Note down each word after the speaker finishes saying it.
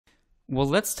Well,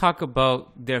 let's talk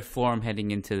about their form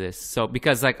heading into this. So,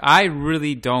 because like I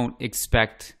really don't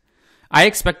expect, I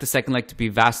expect the second leg to be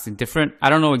vastly different. I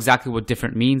don't know exactly what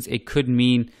different means. It could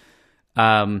mean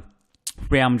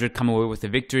Real Madrid come away with a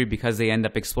victory because they end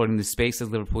up exploiting the space as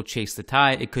Liverpool chase the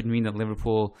tie. It could mean that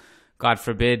Liverpool, God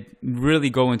forbid, really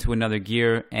go into another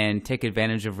gear and take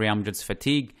advantage of Real Madrid's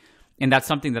fatigue. And that's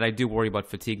something that I do worry about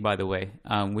fatigue, by the way,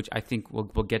 which I think we'll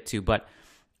get to. But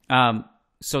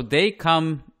so they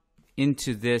come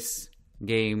into this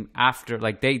game after,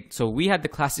 so we had the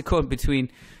Clasico in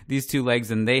between these two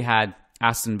legs, and they had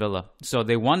Aston Villa. So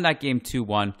they won that game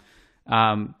 2-1.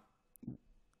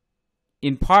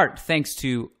 In part thanks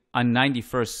to a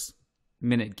 91st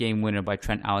minute game winner by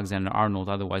Trent Alexander-Arnold.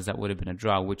 Otherwise, that would have been a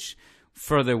draw, which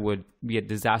further would be a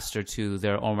disaster to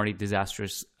their already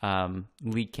disastrous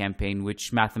league campaign,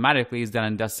 which mathematically is done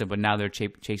and dusted, but now they're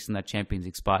chasing that Champions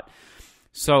League spot.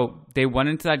 So they went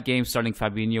into that game starting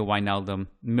Fabinho, Wijnaldum,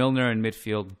 Milner in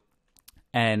midfield,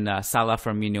 and Salah,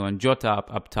 Firmino, and Jota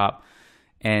up top.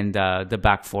 And the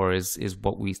back four is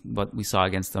what we saw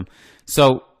against them.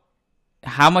 So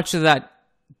how much of that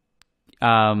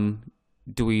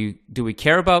do we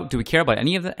care about? Do we care about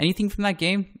anything from that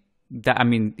game?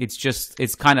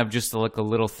 It's kind of just like a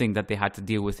little thing that they had to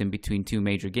deal with in between two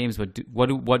major games. But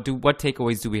what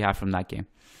takeaways do we have from that game?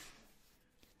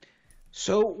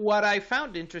 So what I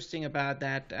found interesting about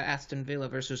that Aston Villa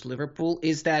versus Liverpool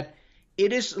is that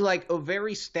it is like a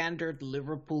very standard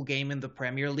Liverpool game in the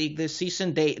Premier League this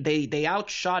season. They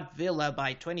outshot Villa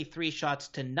by 23 shots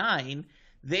to 9.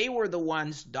 They were the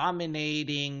ones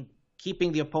dominating,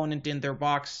 keeping the opponent in their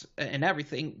box and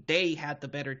everything. They had the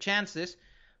better chances.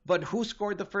 But who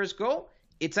scored the first goal?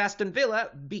 It's Aston Villa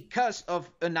because of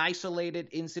an isolated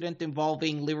incident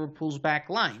involving Liverpool's back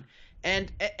line.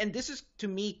 And this is, to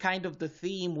me, kind of the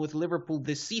theme with Liverpool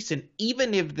this season.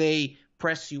 Even if they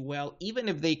press you well, even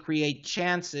if they create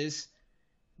chances,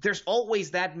 there's always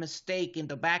that mistake in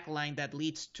the back line that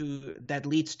leads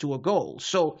to a goal.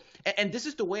 So, and this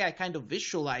is the way I kind of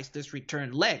visualize this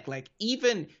return leg. Like,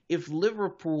 even if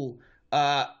Liverpool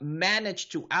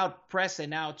managed to outpress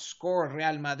and outscore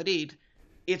Real Madrid,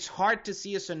 it's hard to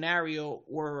see a scenario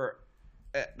where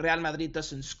Real Madrid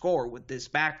doesn't score with this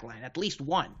back line, at least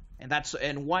one.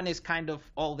 And one is kind of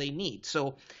all they need.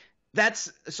 So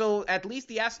at least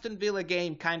the Aston Villa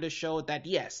game kind of showed that,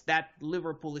 yes, that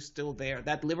Liverpool is still there.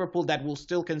 That Liverpool that will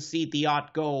still concede the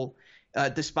odd goal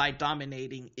despite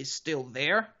dominating is still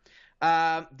there.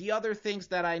 The other things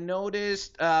that I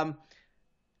noticed,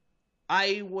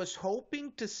 I was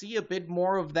hoping to see a bit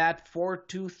more of that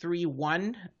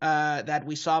 4-2-3-1 that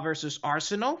we saw versus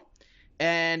Arsenal,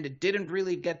 and didn't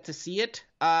really get to see it.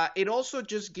 It also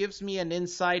just gives me an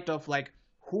insight of like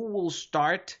who will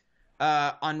start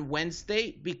on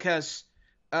Wednesday, because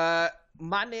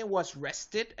Mane was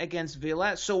rested against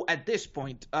Villa. So at this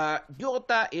point,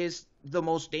 Jota is the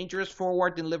most dangerous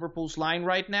forward in Liverpool's line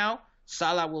right now.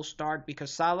 Salah will start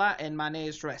because Salah and Mane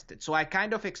is rested. So I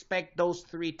kind of expect those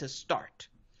three to start.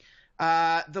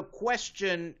 The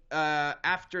question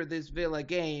after this Villa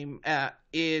game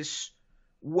is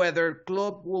whether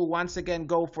Klopp will once again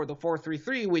go for the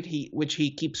 4-3-3, which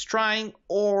he keeps trying,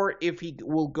 or if he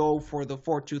will go for the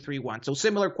 4-2-3-1. So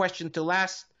similar question to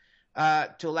last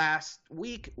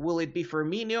week. Will it be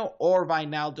Firmino or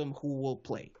Wijnaldum who will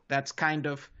play? That's kind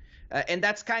of my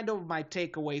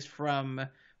takeaways from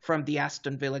the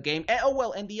Aston Villa game.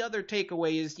 And the other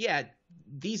takeaway is,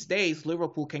 these days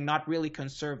Liverpool cannot really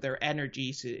conserve their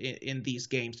energies in these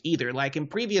games either. Like in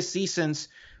previous seasons,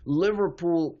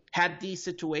 Liverpool had these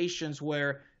situations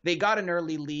where they got an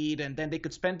early lead and then they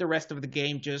could spend the rest of the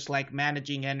game just like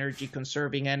managing energy,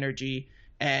 conserving energy,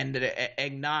 and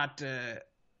not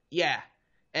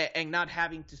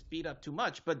having to speed up too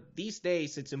much. But these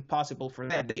days it's impossible for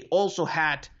them. They also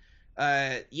had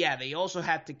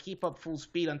to keep up full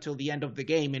speed until the end of the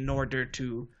game in order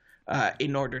to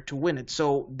win it.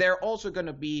 So they're also going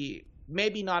to be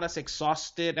maybe not as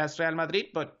exhausted as Real Madrid,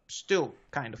 but still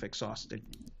kind of exhausted.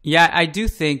 Yeah, I do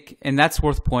think, and that's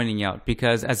worth pointing out,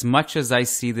 because as much as I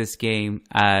see this game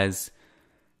as,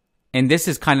 and this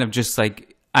is kind of just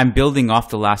like, I'm building off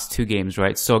the last two games,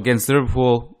 right? So against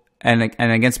Liverpool and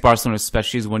against Barcelona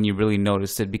especially is when you really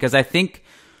noticed it, because I think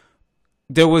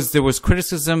there was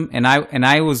criticism, and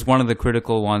I was one of the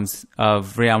critical ones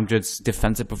of Real Madrid's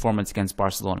defensive performance against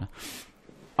Barcelona.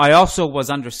 I also was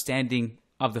understanding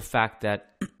of the fact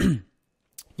that,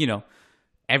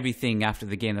 everything after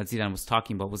the game that Zidane was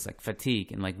talking about was like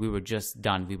fatigue, and like we were just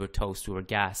done, we were toast, we were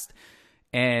gassed.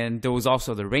 And there was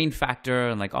also the rain factor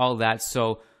and like all that.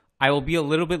 So I will be a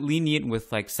little bit lenient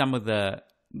with like some of the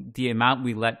amount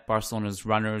we let Barcelona's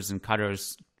runners and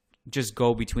cutters just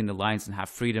go between the lines and have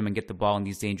freedom and get the ball in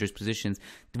these dangerous positions.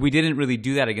 We didn't really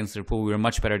do that against Liverpool. We were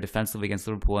much better defensively against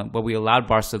Liverpool, but we allowed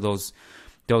Barca those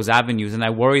avenues. And I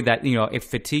worry that, if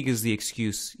fatigue is the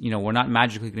excuse, we're not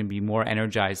magically going to be more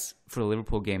energized for the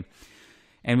Liverpool game.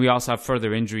 And we also have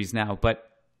further injuries now. But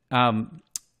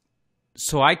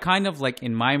so I kind of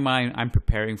in my mind, I'm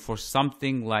preparing for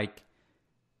something like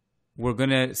we're going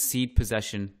to cede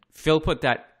possession. Phil put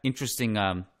that interesting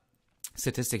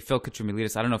statistic, Phil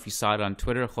Katrumilidis. I don't know if you saw it on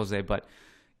Twitter, Jose, but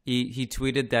he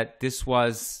tweeted that this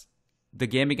was the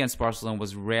game against Barcelona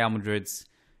was Real Madrid's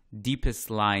deepest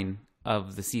line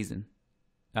of the season.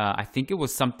 I think it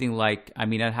was something like,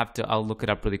 I'll look it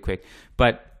up really quick.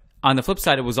 But on the flip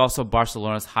side, it was also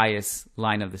Barcelona's highest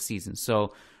line of the season.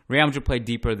 So Real Madrid played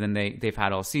deeper than they've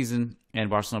had all season, and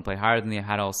Barcelona played higher than they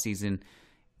had all season.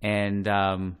 And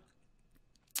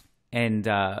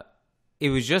it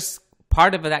was just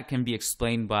part of that can be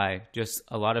explained by just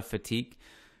a lot of fatigue.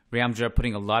 Real Madrid are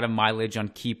putting a lot of mileage on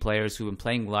key players who've been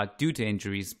playing a lot due to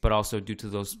injuries, but also due to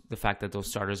the fact that those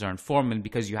starters are in form, and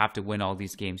because you have to win all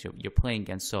these games you're playing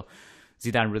against. So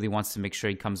Zidane really wants to make sure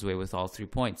he comes away with all 3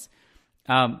 points.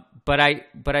 But I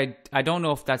don't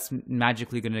know if that's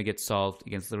magically going to get solved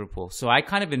against Liverpool. So I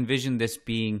kind of envision this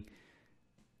being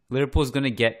Liverpool's going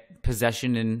to get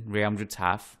possession in Real Madrid's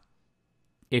half.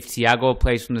 If Thiago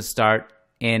plays from the start,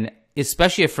 and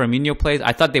especially if Firmino plays,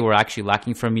 I thought they were actually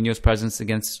lacking Firmino's presence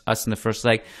against us in the first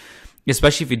leg.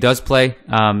 Especially if he does play,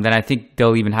 then I think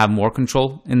they'll even have more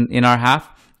control in our half.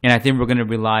 And I think we're going to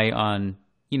rely on,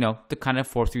 the kind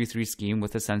of 4-3-3 scheme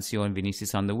with Asensio and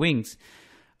Vinicius on the wings.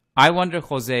 I wonder,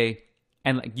 Jose,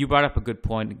 and you brought up a good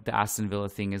point, the Aston Villa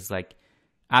thing is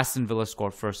Aston Villa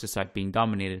scored first despite being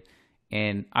dominated.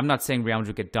 And I'm not saying Real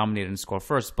Madrid get dominated and score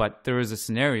first, but there is a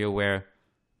scenario where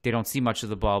they don't see much of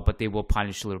the ball, but they will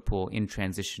punish Liverpool in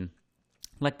transition,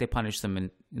 like they punished them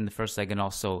in the first leg and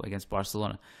also against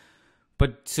Barcelona.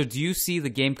 But so do you see the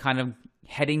game kind of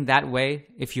heading that way,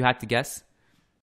 if you had to guess?